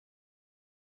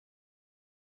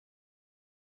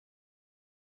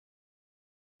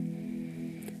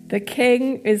The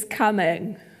King is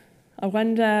coming. I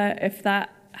wonder if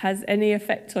that has any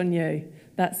effect on you,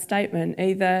 that statement,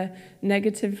 either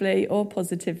negatively or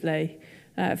positively.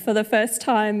 For the first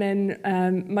time in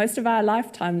most of our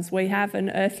lifetimes, we have an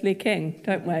earthly king,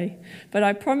 don't we? But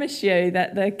I promise you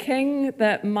that the king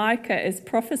that Micah is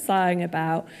prophesying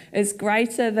about is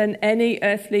greater than any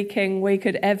earthly king we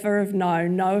could ever have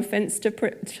known. No offense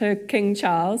to King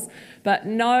Charles, but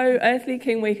no earthly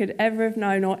king we could ever have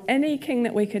known, or any king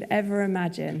that we could ever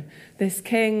imagine. This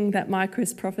king that Micah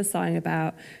is prophesying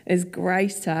about is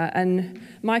greater. And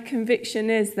my conviction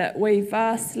is that we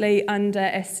vastly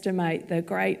underestimate the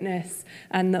greatness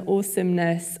and the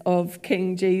awesomeness of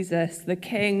King Jesus, the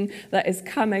king that is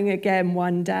coming again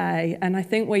one day. And I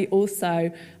think we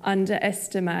also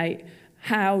underestimate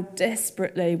how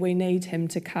desperately we need him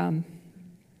to come.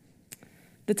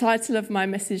 The title of my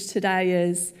message today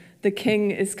is "The King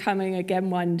is coming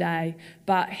again one day,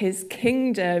 but his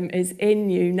kingdom is in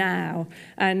you now."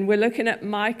 And we're looking at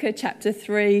Micah chapter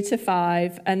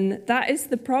 3-5, and that is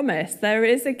the promise. There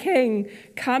is a king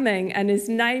coming, and his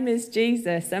name is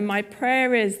Jesus. And my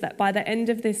prayer is that by the end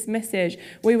of this message,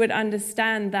 we would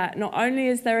understand that not only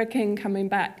is there a king coming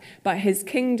back, but his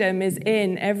kingdom is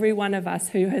in every one of us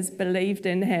who has believed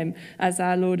in him as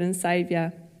our Lord and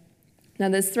Saviour. Now,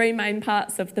 there's three main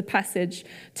parts of the passage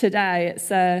today.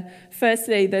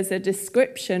 Firstly, there's a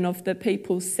description of the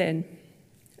people's sin.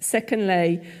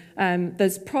 Secondly,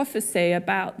 there's prophecy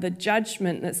about the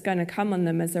judgment that's going to come on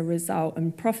them as a result.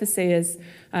 And prophecy is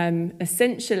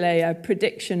essentially a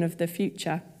prediction of the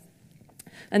future.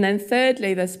 And then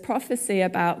thirdly, there's prophecy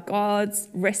about God's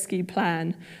rescue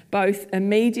plan, both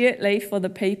immediately for the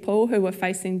people who are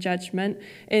facing judgment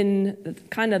in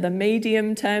kind of the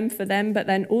medium term for them, but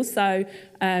then also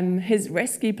his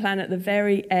rescue plan at the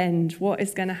very end, what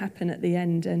is going to happen at the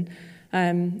end.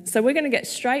 And so we're going to get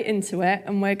straight into it,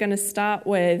 and we're going to start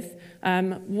with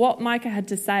what Micah had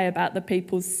to say about the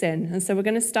people's sin. And so we're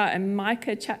going to start in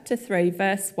Micah chapter 3,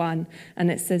 verse 1,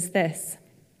 and it says this.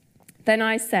 Then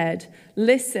I said,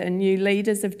 "Listen, you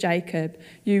leaders of Jacob,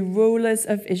 you rulers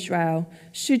of Israel.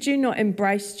 Should you not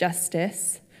embrace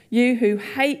justice? You who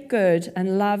hate good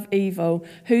and love evil,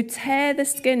 who tear the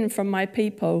skin from my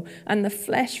people and the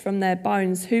flesh from their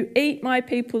bones, who eat my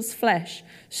people's flesh,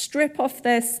 strip off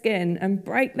their skin and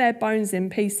break their bones in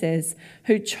pieces,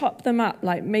 who chop them up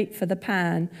like meat for the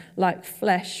pan, like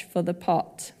flesh for the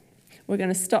pot." We're going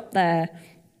to stop there.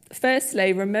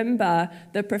 Firstly, remember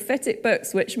the prophetic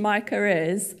books, which Micah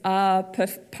is, are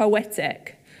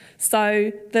poetic.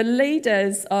 So the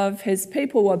leaders of his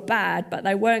people were bad, but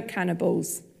they weren't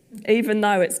cannibals, even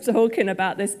though it's talking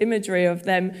about this imagery of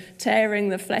them tearing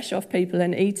the flesh off people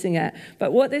and eating it.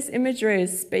 But what this imagery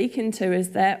is speaking to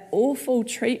is their awful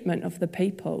treatment of the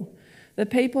people. The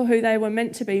people who they were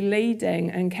meant to be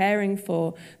leading and caring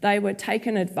for, they were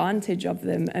taking advantage of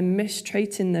them and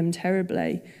mistreating them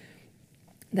terribly.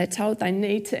 They're told they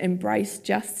need to embrace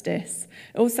justice.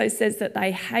 It also says that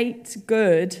they hate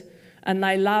good and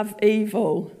they love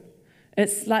evil.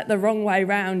 It's like the wrong way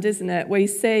round, isn't it? We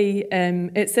see,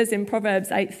 it says in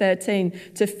Proverbs 8:13,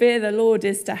 to fear the Lord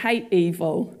is to hate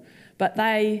evil, but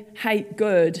they hate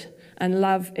good and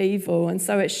love evil. And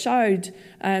so it showed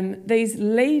these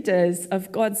leaders of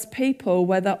God's people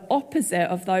were the opposite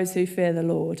of those who fear the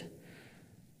Lord.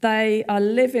 They are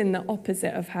living the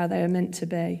opposite of how they are meant to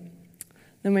be.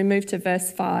 Then we move to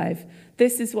verse 5.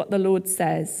 This is what the Lord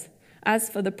says. "As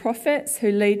for the prophets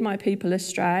who lead my people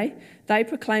astray, they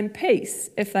proclaim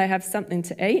peace if they have something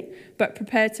to eat, but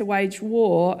prepare to wage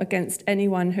war against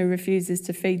anyone who refuses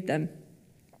to feed them."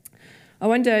 I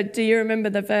wonder, do you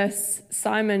remember the verse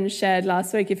Simon shared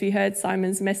last week? If you heard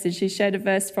Simon's message, he shared a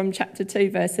verse from chapter 2,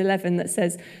 verse 11 that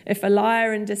says, "If a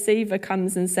liar and deceiver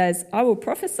comes and says, 'I will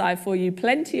prophesy for you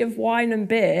plenty of wine and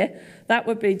beer,' that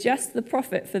would be just the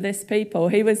prophet for this people."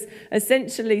 He was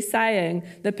essentially saying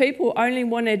the people only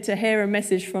wanted to hear a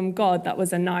message from God that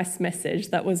was a nice message,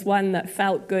 that was one that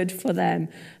felt good for them.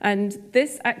 And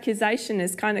this accusation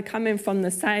is kind of coming from the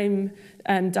same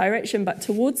direction, but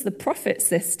towards the prophets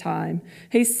this time.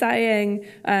 He's saying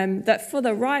that for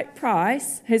the right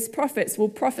price, his prophets will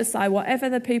prophesy whatever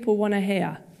the people want to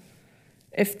hear.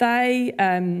 If they'll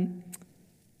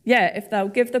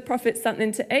give the prophets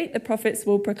something to eat, the prophets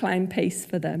will proclaim peace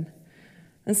for them.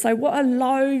 And so what a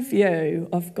low view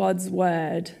of God's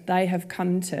word they have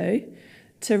come to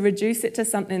reduce it to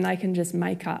something they can just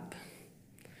make up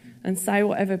and say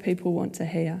whatever people want to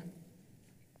hear.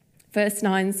 Verse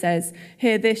 9 says,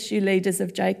 "Hear this, you leaders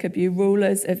of Jacob, you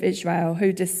rulers of Israel,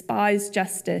 who despise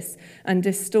justice and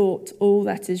distort all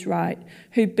that is right,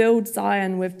 who build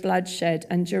Zion with bloodshed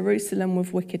and Jerusalem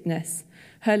with wickedness.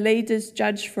 Her leaders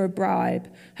judge for a bribe,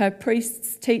 her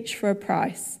priests teach for a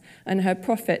price, and her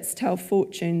prophets tell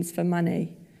fortunes for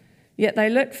money. Yet they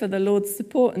look for the Lord's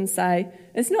support and say,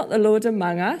 "Is not the Lord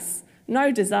among us?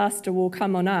 No disaster will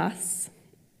come on us."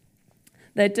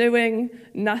 They're doing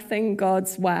nothing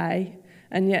God's way,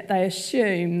 and yet they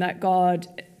assume that God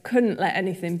couldn't let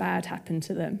anything bad happen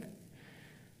to them.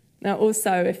 Now,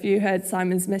 also, if you heard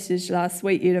Simon's message last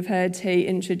week, you'd have heard he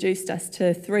introduced us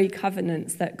to 3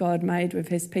 covenants that God made with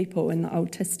his people in the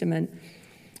Old Testament.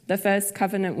 The first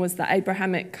covenant was the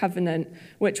Abrahamic covenant,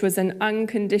 which was an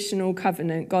unconditional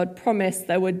covenant. God promised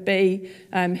there would be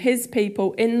his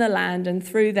people in the land, and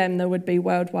through them there would be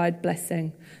worldwide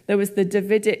blessing. There was the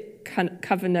Davidic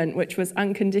covenant, which was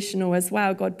unconditional as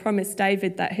well. God promised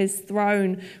David that his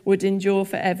throne would endure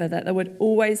forever, that there would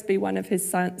always be one of his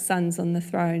sons on the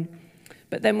throne.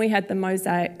 But then we had the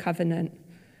Mosaic covenant,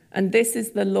 and this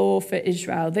is the law for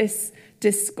Israel. This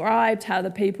described how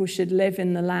the people should live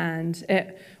in the land.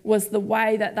 It was the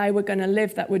way that they were going to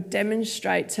live that would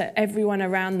demonstrate to everyone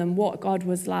around them what God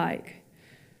was like.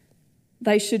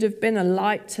 They should have been a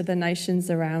light to the nations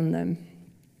around them.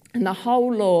 And the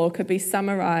whole law could be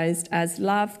summarized as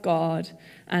love God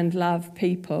and love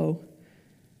people.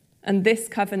 And this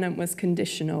covenant was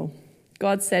conditional.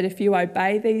 God said, if you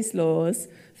obey these laws,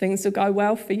 things will go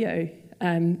well for you.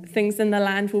 Things in the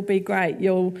land will be great.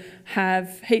 You'll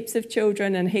have heaps of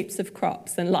children and heaps of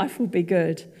crops, and life will be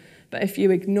good. But if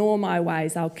you ignore my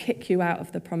ways, I'll kick you out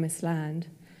of the promised land.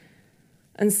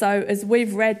 And so as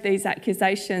we've read these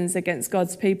accusations against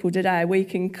God's people today, we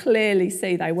can clearly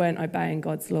see they weren't obeying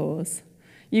God's laws.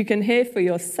 You can hear for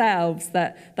yourselves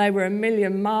that they were a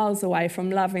million miles away from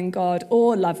loving God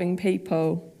or loving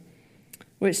people,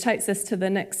 which takes us to the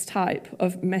next type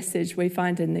of message we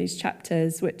find in these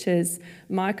chapters, which is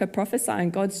Micah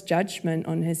prophesying God's judgment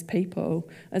on his people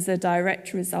as a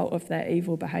direct result of their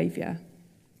evil behaviour.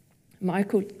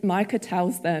 Micah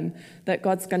tells them that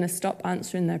God's going to stop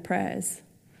answering their prayers.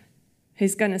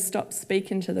 He's going to stop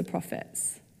speaking to the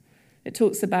prophets. It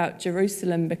talks about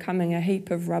Jerusalem becoming a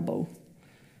heap of rubble.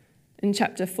 In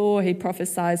chapter 4, he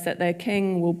prophesies that their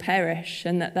king will perish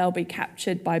and that they'll be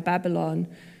captured by Babylon,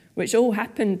 which all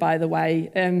happened, by the way.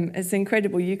 It's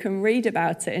incredible. You can read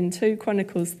about it in 2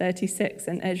 Chronicles 36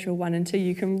 and Ezra 1 and 2.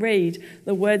 You can read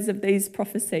the words of these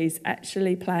prophecies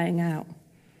actually playing out.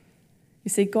 You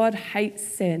see, God hates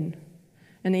sin,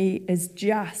 and he is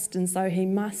just, and so he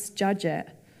must judge it.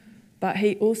 But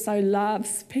he also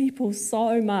loves people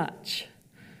so much.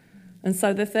 And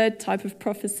so the third type of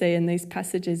prophecy in these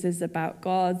passages is about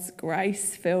God's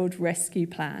grace-filled rescue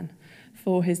plan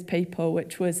for his people,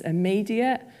 which was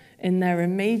immediate. In their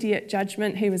immediate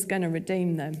judgment, he was going to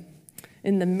redeem them.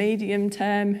 In the medium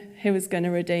term, he was going to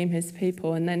redeem his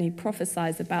people. And then he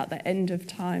prophesies about the end of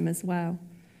time as well.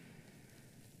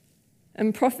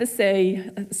 And prophecy,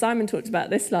 Simon talked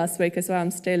about this last week as well.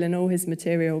 I'm stealing all his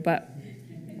material, but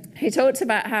he talked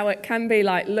about how it can be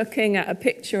like looking at a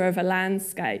picture of a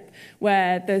landscape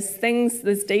where there's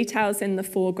details in the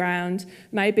foreground.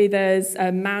 Maybe there's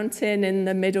a mountain in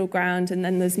the middle ground, and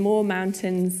then there's more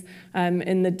mountains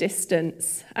in the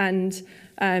distance. And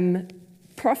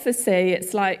prophecy,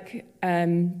 it's like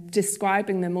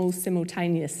describing them all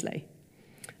simultaneously.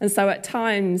 And so at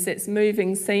times it's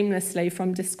moving seamlessly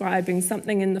from describing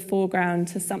something in the foreground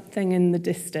to something in the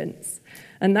distance.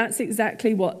 And that's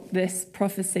exactly what this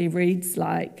prophecy reads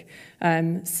like,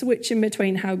 switching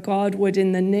between how God would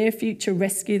in the near future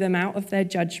rescue them out of their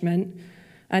judgment,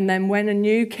 and then when a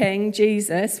new king,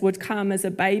 Jesus, would come as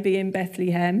a baby in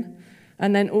Bethlehem,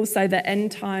 and then also the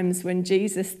end times when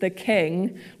Jesus the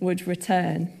king would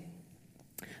return.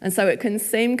 And so it can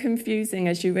seem confusing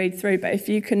as you read through, but if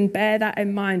you can bear that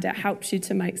in mind, it helps you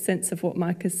to make sense of what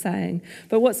Micah's saying.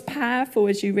 But what's powerful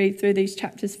as you read through these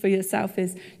chapters for yourself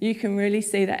is you can really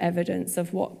see the evidence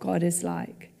of what God is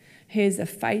like. He is a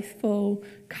faithful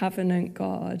covenant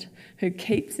God who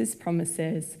keeps his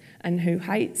promises and who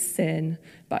hates sin,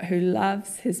 but who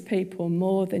loves his people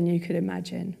more than you could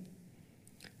imagine.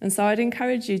 And so I'd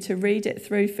encourage you to read it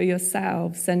through for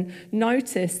yourselves and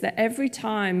notice that every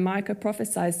time Micah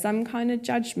prophesies some kind of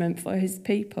judgment for his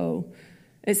people,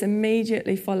 it's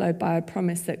immediately followed by a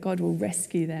promise that God will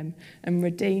rescue them and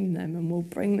redeem them and will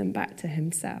bring them back to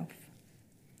himself.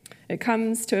 It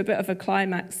comes to a bit of a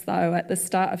climax, though, at the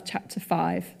start of chapter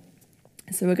 5.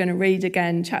 So we're going to read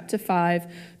again, chapter 5,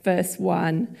 verse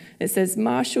 1. It says,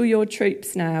 "Marshal your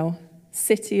troops now,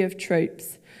 city of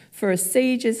troops. For a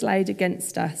siege is laid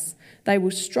against us. They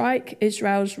will strike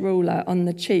Israel's ruler on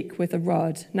the cheek with a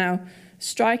rod." Now,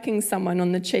 striking someone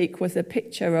on the cheek was a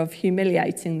picture of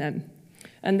humiliating them.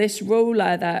 And this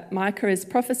ruler that Micah is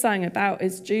prophesying about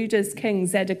is Judah's king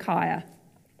Zedekiah.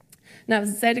 Now,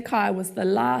 Zedekiah was the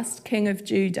last king of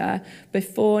Judah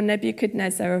before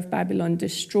Nebuchadnezzar of Babylon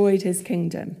destroyed his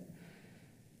kingdom.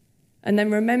 And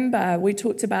then remember, we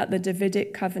talked about the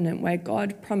Davidic covenant where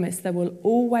God promised there will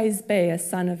always be a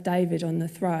son of David on the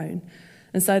throne.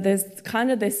 And so there's kind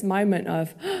of this moment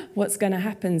of what's going to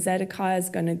happen? Zedekiah's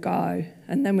going to go.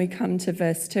 And then we come to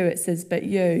verse 2. It says, "But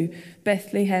you,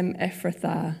 Bethlehem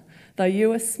Ephrathah, though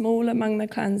you are small among the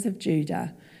clans of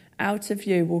Judah, out of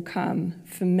you will come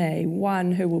for me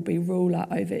one who will be ruler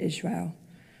over Israel,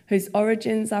 whose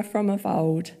origins are from of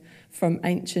old, from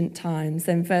ancient times."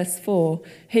 Then verse 4,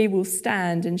 "He will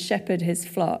stand and shepherd his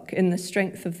flock in the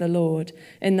strength of the Lord,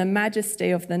 in the majesty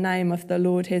of the name of the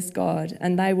Lord his God,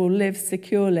 and they will live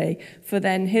securely, for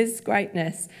then his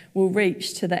greatness will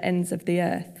reach to the ends of the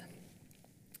earth."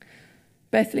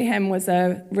 Bethlehem was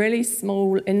a really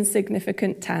small,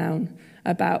 insignificant town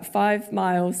about 5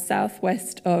 miles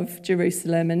southwest of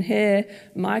Jerusalem. And here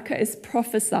Micah is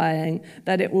prophesying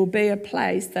that it will be a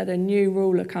place that a new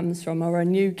ruler comes from, or a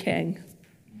new king.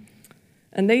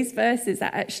 And these verses are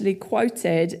actually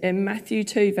quoted in Matthew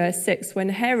 2, verse 6, when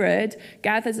Herod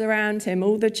gathers around him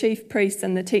all the chief priests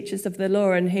and the teachers of the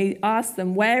law, and he asks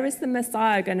them, where is the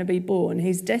Messiah going to be born?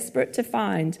 He's desperate to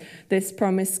find this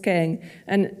promised king.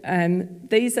 And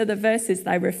these are the verses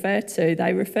they refer to.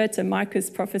 They refer to Micah's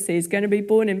prophecy. He's going to be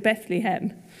born in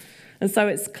Bethlehem. And so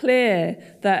it's clear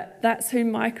that that's who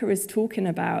Micah is talking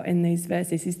about in these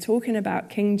verses. He's talking about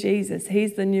King Jesus.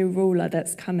 He's the new ruler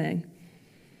that's coming.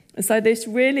 And so this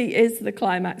really is the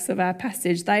climax of our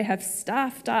passage. They have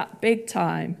stuffed up big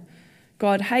time.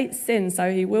 God hates sin, so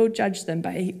he will judge them,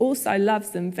 but he also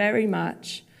loves them very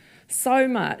much, so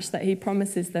much that he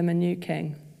promises them a new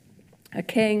king. A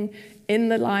king in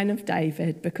the line of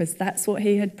David, because that's what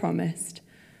he had promised.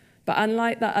 But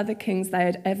unlike the other kings they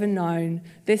had ever known,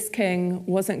 this king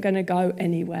wasn't going to go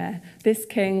anywhere. This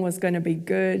king was going to be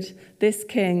good. This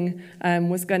king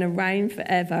was going to reign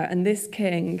forever. And this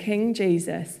king, King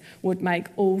Jesus, would make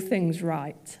all things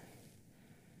right.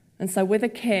 And so with a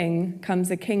king comes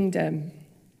a kingdom.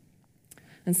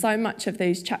 And so much of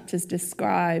these chapters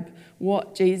describe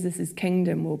what Jesus'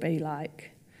 kingdom will be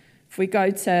like. If we go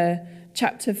to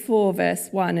chapter 4, verse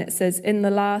 1, it says, "In the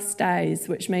last days,"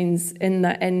 which means in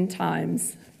the end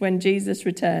times, when Jesus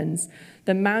returns,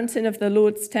 "the mountain of the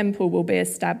Lord's temple will be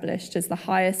established as the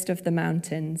highest of the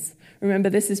mountains." Remember,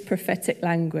 this is prophetic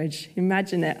language.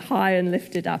 Imagine it high and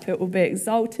lifted up. It will be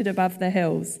exalted above the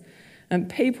hills, and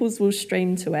peoples will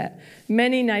stream to it.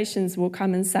 Many nations will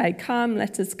come and say, "Come,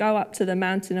 let us go up to the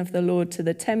mountain of the Lord, to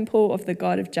the temple of the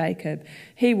God of Jacob.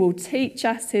 He will teach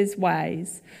us his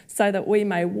ways, so that we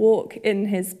may walk in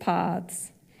his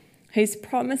paths." He's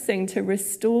promising to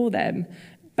restore them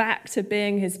back to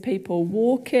being his people,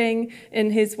 walking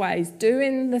in his ways,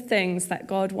 doing the things that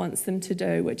God wants them to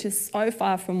do, which is so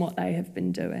far from what they have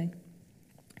been doing.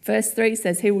 Verse 3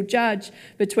 says, "He will judge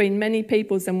between many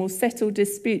peoples and will settle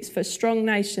disputes for strong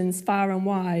nations far and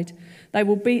wide. They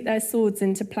will beat their swords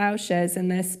into plowshares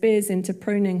and their spears into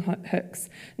pruning hooks.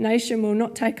 Nation will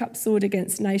not take up sword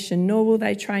against nation, nor will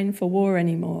they train for war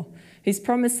anymore." He's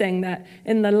promising that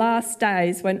in the last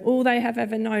days, when all they have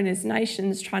ever known is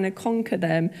nations trying to conquer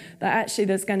them, that actually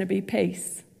there's going to be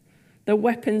peace. The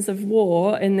weapons of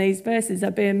war in these verses are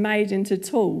being made into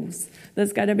tools.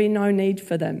 There's going to be no need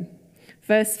for them.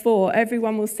 Verse 4,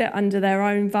 "Everyone will sit under their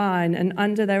own vine and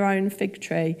under their own fig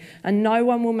tree, and no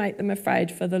one will make them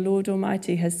afraid, for the Lord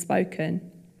Almighty has spoken."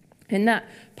 In that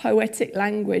poetic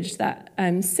language, that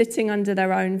sitting under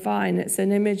their own vine, it's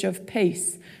an image of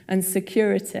peace and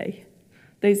security.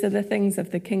 These are the things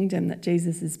of the kingdom that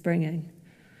Jesus is bringing.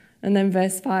 And then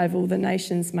verse 5, "All the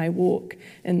nations may walk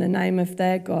in the name of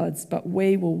their gods, but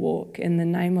we will walk in the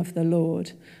name of the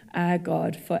Lord, our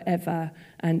God, forever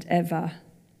and ever."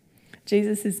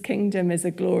 Jesus' kingdom is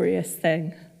a glorious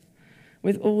thing,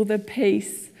 with all the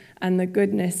peace and the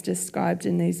goodness described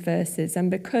in these verses. And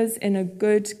because in a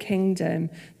good kingdom,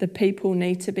 the people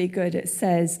need to be good, it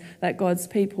says that God's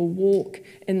people walk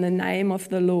in the name of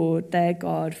the Lord, their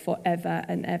God, forever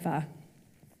and ever.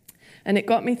 And it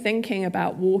got me thinking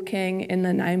about walking in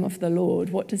the name of the Lord.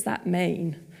 What does that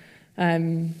mean?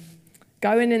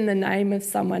 Going in the name of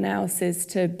someone else is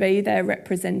to be their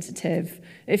representative.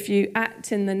 If you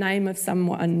act in the name of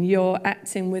someone, you're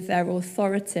acting with their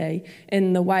authority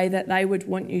in the way that they would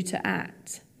want you to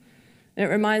act. It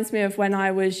reminds me of when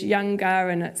I was younger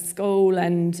and at school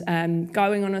and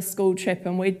going on a school trip,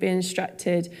 and we'd be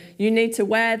instructed, you need to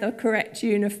wear the correct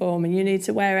uniform and you need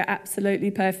to wear it absolutely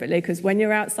perfectly, because when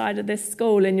you're outside of this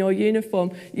school in your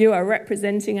uniform, you are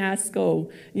representing our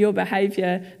school. Your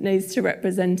behaviour needs to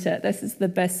represent it. This is the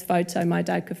best photo my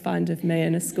dad could find of me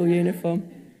in a school uniform.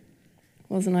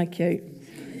 Wasn't I cute?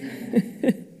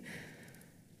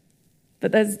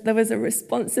 But there was a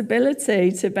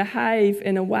responsibility to behave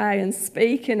in a way and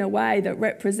speak in a way that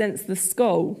represents the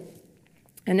school.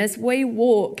 And as we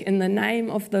walk in the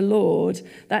name of the Lord,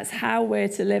 that's how we're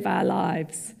to live our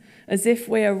lives, as if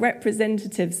we are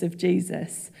representatives of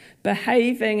Jesus,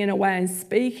 behaving in a way and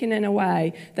speaking in a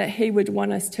way that he would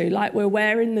want us to, like we're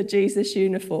wearing the Jesus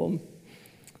uniform.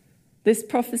 This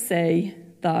prophecy,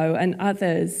 though, and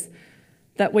others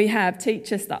that we have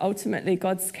teach us that ultimately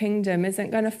God's kingdom isn't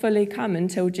going to fully come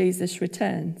until Jesus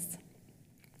returns,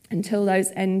 until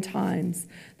those end times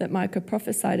that Micah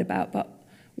prophesied about. But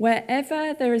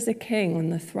wherever there is a king on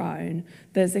the throne,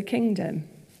 there's a kingdom.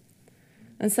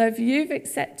 And so if you've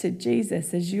accepted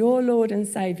Jesus as your Lord and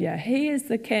Saviour, he is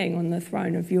the king on the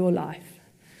throne of your life.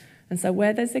 And so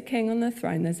where there's a king on the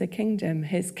throne, there's a kingdom.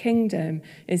 His kingdom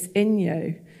is in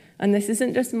you. And this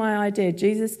isn't just my idea.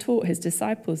 Jesus taught his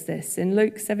disciples this. In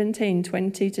Luke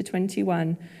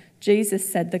 17:20-21,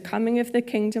 Jesus said, "The coming of the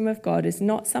kingdom of God is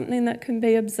not something that can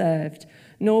be observed,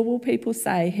 nor will people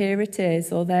say, 'Here it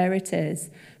is,' or 'There it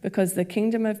is,' because the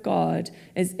kingdom of God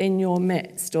is in your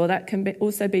midst." Or that can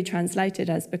also be translated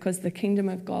as, "Because the kingdom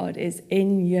of God is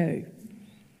in you."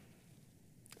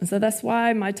 And so that's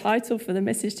why my title for the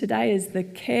message today is "The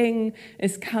King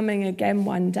is coming again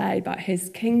one day, but his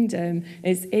kingdom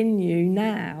is in you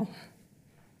now."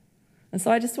 And so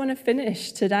I just want to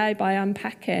finish today by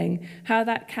unpacking how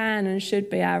that can and should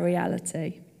be our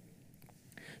reality.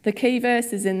 The key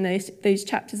verses in these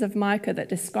chapters of Micah that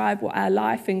describe what our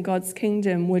life in God's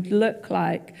kingdom would look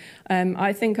like,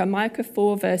 I think are Micah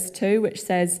 4 verse 2, which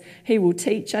says, "He will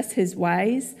teach us his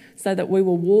ways so that we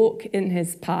will walk in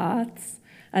his paths."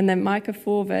 And then Micah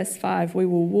 4 verse 5, "We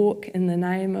will walk in the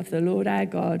name of the Lord our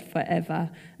God forever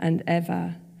and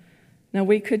ever." Now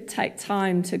we could take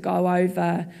time to go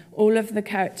over all of the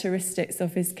characteristics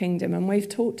of his kingdom, and we've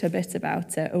talked a bit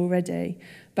about it already.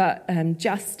 But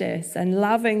justice and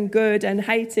loving good and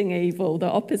hating evil, the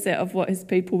opposite of what his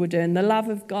people were doing. The love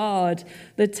of God,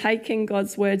 the taking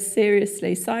God's word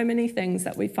seriously. So many things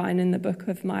that we find in the book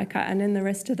of Micah and in the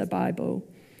rest of the Bible.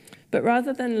 But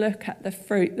rather than look at the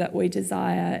fruit that we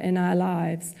desire in our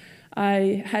lives,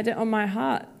 I had it on my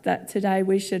heart that today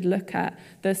we should look at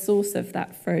the source of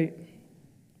that fruit.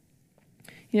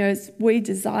 You know, as we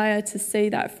desire to see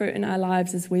that fruit in our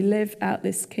lives as we live out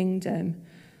this kingdom,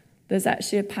 there's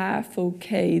actually a powerful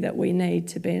key that we need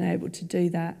to being able to do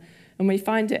that. And we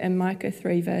find it in Micah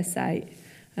 3 verse 8.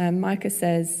 Micah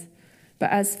says,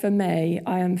 "But as for me,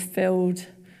 I am filled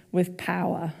with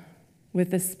power,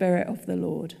 with the Spirit of the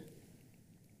Lord."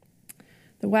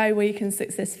 The way we can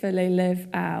successfully live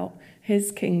out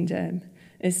his kingdom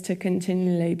is to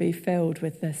continually be filled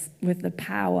with the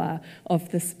power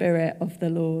of the Spirit of the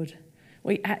Lord.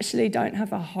 We actually don't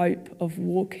have a hope of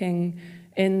walking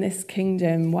in this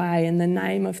kingdom way in the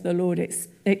name of the Lord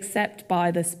except by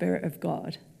the Spirit of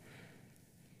God.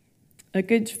 A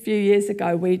good few years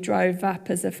ago, we drove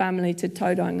up as a family to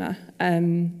Tauranga,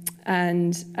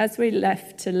 and as we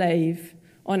left to leave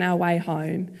on our way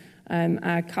home,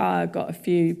 our car got a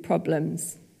few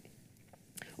problems.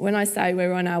 When I say we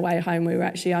were on our way home, we were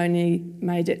actually only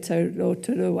made it to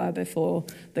Rotorua before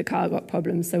the car got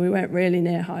problems, so we weren't really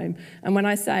near home. And when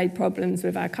I say problems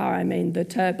with our car, I mean the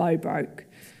turbo broke,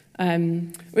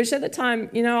 which at the time,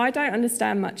 you know, I don't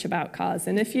understand much about cars.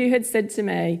 And if you had said to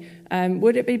me,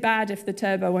 would it be bad if the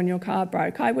turbo on your car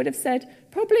broke? I would have said,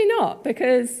 probably not,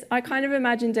 because I kind of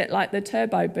imagined it like the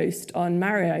turbo boost on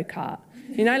Mario Kart.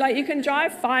 You know, like you can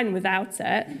drive fine without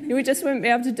it. You just wouldn't be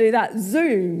able to do that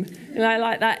zoom, you know,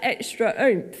 like that extra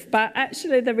oomph. But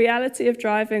actually the reality of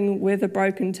driving with a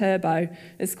broken turbo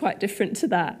is quite different to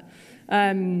that.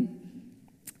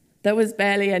 There was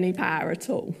barely any power at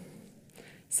all.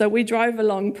 So we drove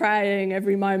along praying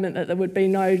every moment that there would be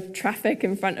no traffic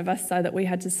in front of us so that we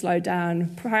had to slow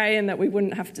down, praying that we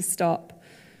wouldn't have to stop.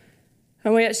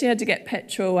 And we actually had to get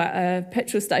petrol at a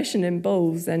petrol station in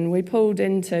Bulls, and we pulled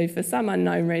into, for some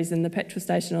unknown reason, the petrol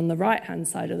station on the right-hand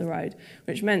side of the road,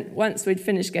 which meant once we'd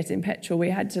finished getting petrol, we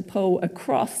had to pull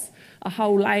across a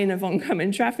whole lane of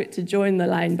oncoming traffic to join the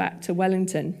lane back to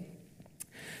Wellington.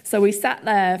 So we sat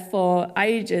there for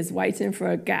ages waiting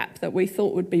for a gap that we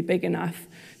thought would be big enough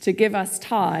to give us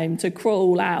time to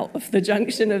crawl out of the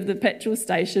junction of the petrol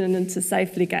station and to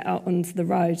safely get out onto the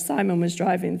road. Simon was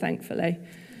driving, thankfully.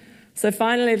 So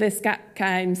finally this gap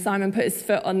came. Simon put his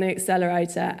foot on the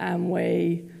accelerator and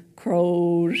we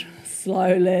crawled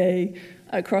slowly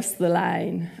across the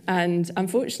lane. And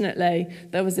unfortunately,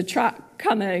 there was a truck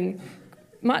coming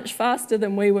much faster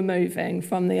than we were moving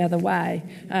from the other way.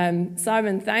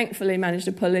 Simon thankfully managed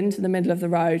to pull into the middle of the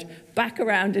road, back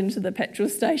around into the petrol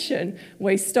station.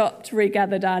 We stopped,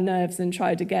 regathered our nerves and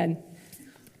tried again.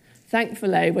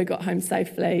 Thankfully, we got home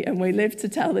safely and we lived to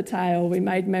tell the tale. We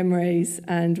made memories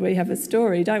and we have a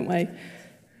story, don't we?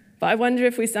 But I wonder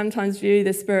if we sometimes view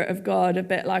the Spirit of God a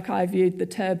bit like I viewed the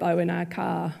turbo in our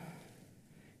car.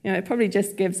 You know, it probably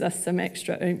just gives us some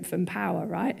extra oomph and power,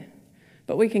 right?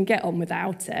 But we can get on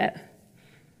without it.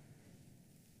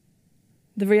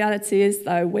 The reality is,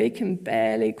 though, we can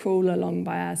barely crawl along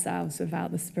by ourselves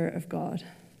without the Spirit of God.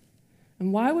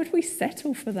 And why would we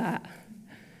settle for that?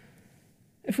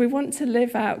 If we want to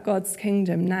live out God's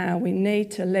kingdom now, we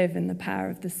need to live in the power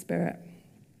of the Spirit.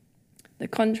 The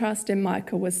contrast in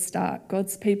Micah was stark.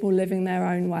 God's people living their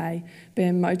own way,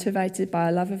 being motivated by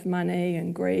a love of money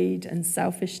and greed and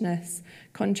selfishness,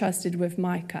 contrasted with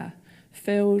Micah,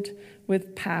 filled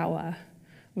with power,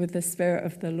 with the Spirit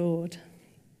of the Lord.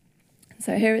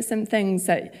 So here are some things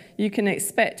that you can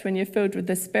expect when you're filled with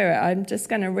the Spirit. I'm just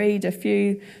going to read a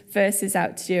few verses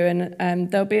out to you,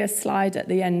 and there'll be a slide at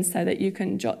the end so that you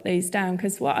can jot these down,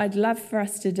 because what I'd love for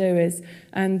us to do is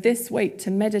this week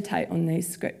to meditate on these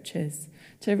scriptures,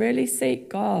 to really seek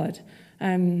God,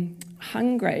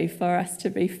 hungry for us to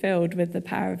be filled with the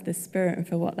power of the Spirit and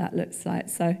for what that looks like.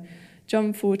 So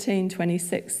John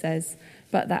 14:26 says,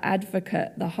 "But the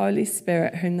Advocate, the Holy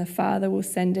Spirit, whom the Father will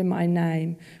send in my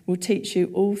name, will teach you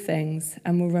all things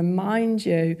and will remind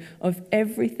you of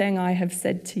everything I have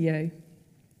said to you."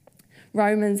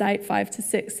 Romans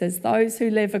 8:5-6 says, "Those who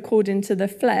live according to the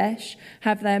flesh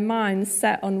have their minds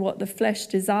set on what the flesh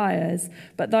desires,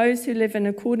 but those who live in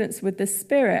accordance with the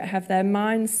Spirit have their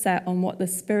minds set on what the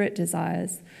Spirit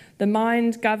desires. The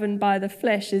mind governed by the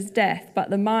flesh is death, but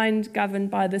the mind governed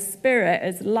by the Spirit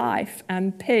is life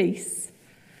and peace."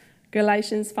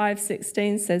 Galatians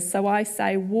 5:16 says, "So I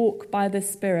say, walk by the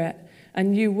Spirit,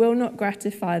 and you will not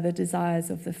gratify the desires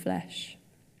of the flesh."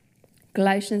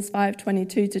 Galatians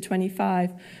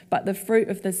 5:22-25, "But the fruit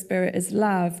of the Spirit is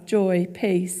love, joy,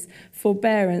 peace,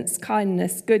 forbearance,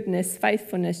 kindness, goodness,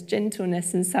 faithfulness,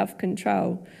 gentleness, and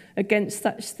self-control. Against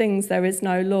such things there is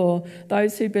no law.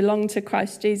 Those who belong to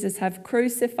Christ Jesus have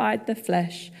crucified the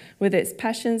flesh with its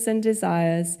passions and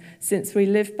desires. Since we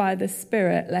live by the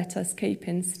Spirit, let us keep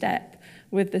in step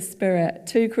with the Spirit."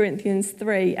 2 Corinthians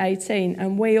 3:18,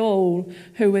 "And we all,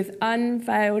 who with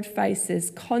unveiled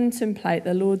faces contemplate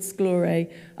the Lord's glory,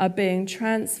 are being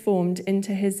transformed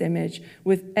into his image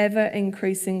with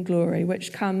ever-increasing glory,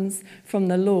 which comes from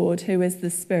the Lord, who is the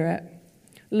Spirit."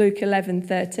 Luke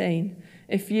 11:13,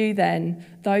 "If you then,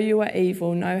 though you are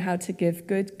evil, know how to give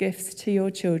good gifts to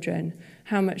your children,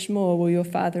 how much more will your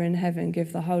Father in heaven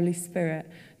give the Holy Spirit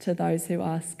to those who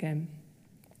ask him?"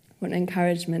 What an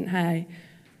encouragement, hey?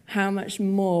 How much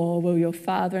more will your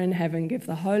Father in heaven give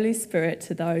the Holy Spirit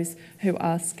to those who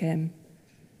ask him?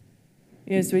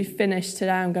 As we finish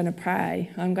today, I'm going to pray.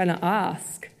 I'm going to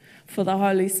ask for the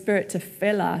Holy Spirit to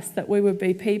fill us, that we would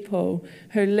be people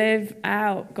who live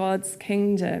out God's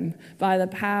kingdom by the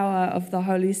power of the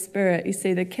Holy Spirit. You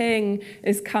see, the King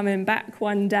is coming back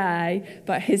one day,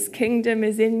 but his kingdom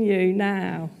is in you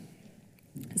now.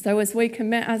 So as we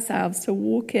commit ourselves to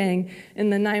walking in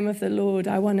the name of the Lord,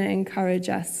 I want to encourage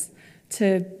us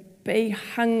to be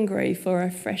hungry for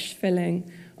a fresh filling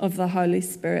of the Holy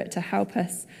Spirit to help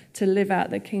us to live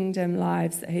out the kingdom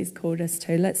lives that he's called us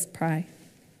to. Let's pray.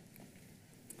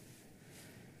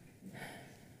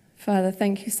 Father,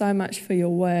 thank you so much for your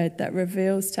word that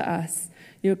reveals to us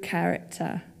your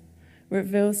character,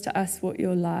 reveals to us what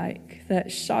you're like,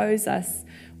 that shows us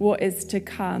what is to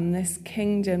come, this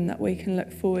kingdom that we can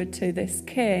look forward to, this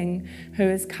King who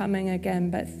is coming again.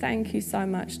 But thank you so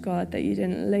much, God, that you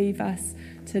didn't leave us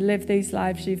to live these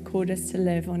lives you've called us to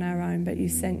live on our own, but you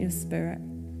sent your Spirit.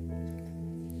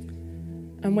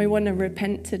 And we want to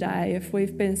repent today if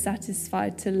we've been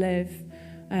satisfied to live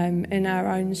in our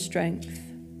own strength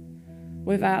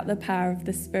without the power of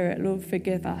the Spirit. Lord,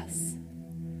 forgive us.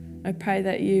 I pray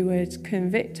that you would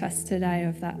convict us today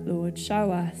of that, Lord.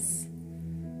 Show us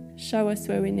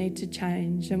where we need to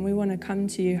change. And we want to come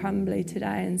to you humbly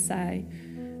today and say,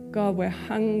 God, we're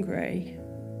hungry.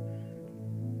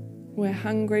 We're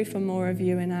hungry for more of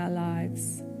you in our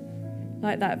lives.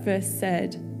 Like that verse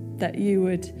said, that you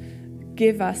would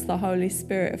Give us the Holy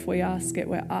Spirit if we ask it.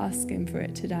 We're asking for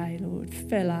it today, Lord.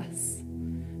 Fill us.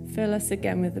 Fill us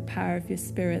again with the power of your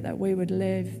Spirit, that we would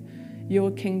live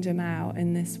your kingdom out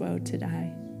in this world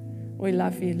today. We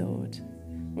love you, Lord.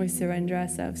 We surrender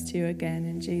ourselves to you again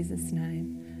in Jesus'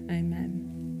 name. Amen.